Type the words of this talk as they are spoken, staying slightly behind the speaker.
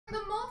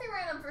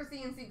random for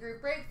C&C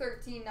group break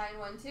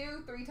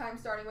 13912. 3 times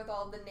starting with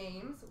all the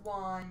names.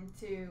 1,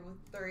 2,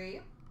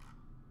 3.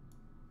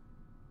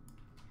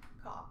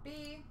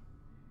 Copy.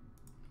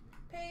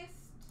 Paste.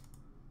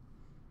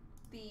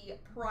 The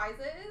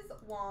prizes.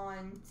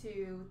 1,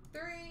 2,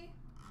 3.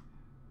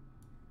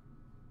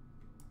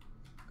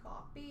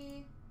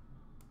 Copy.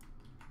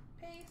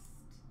 Paste.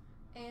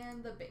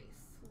 And the base.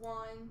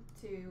 1,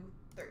 2,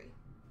 3.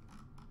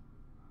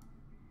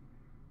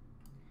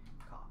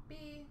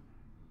 Copy.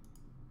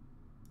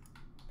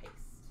 Paste.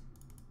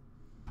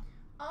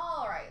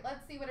 All right,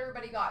 let's see what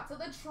everybody got. So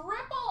the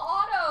triple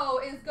auto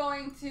is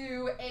going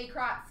to A.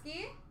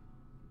 Kratzky.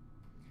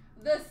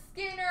 The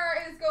Skinner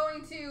is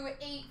going to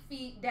 8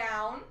 Feet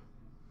Down.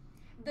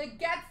 The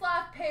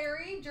Getzlaff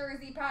Perry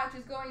jersey patch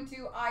is going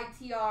to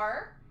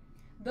ITR.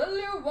 The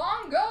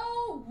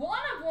Luongo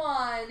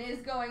 1/1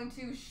 is going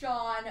to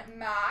Sean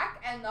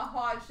Mack, and the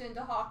Hodgson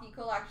to Hockey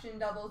Collection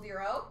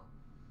 00.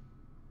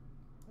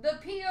 The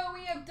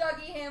POE of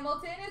Dougie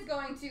Hamilton is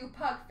going to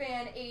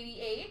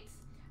PuckFan88.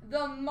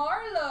 The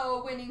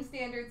Marlowe winning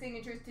standard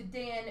signatures to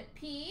Dan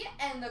P,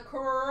 and the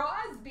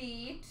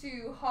Crosby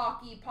to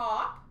Hockey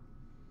Pop.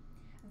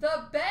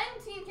 The Ben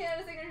Team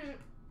Canada signature,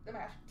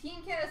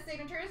 Team Canada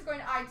signature is going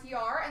to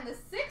ITR, and the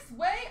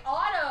 6-way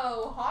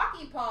auto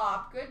Hockey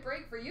Pop. Good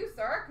break for you,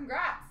 sir.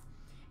 Congrats.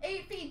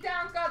 8 Feet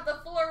Down's got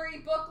the Flurry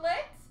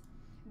booklet.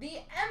 The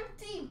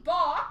empty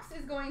box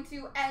is going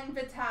to N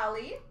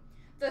Vitali.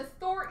 The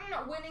Thornton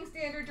winning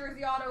standard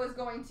jersey auto is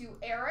going to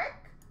Eric.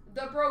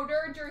 The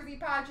Brodeur jersey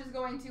patch is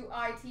going to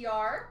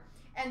ITR.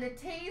 And the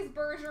Taze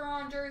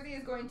Bergeron jersey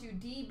is going to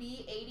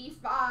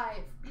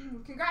DB85.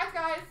 Congrats,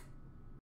 guys.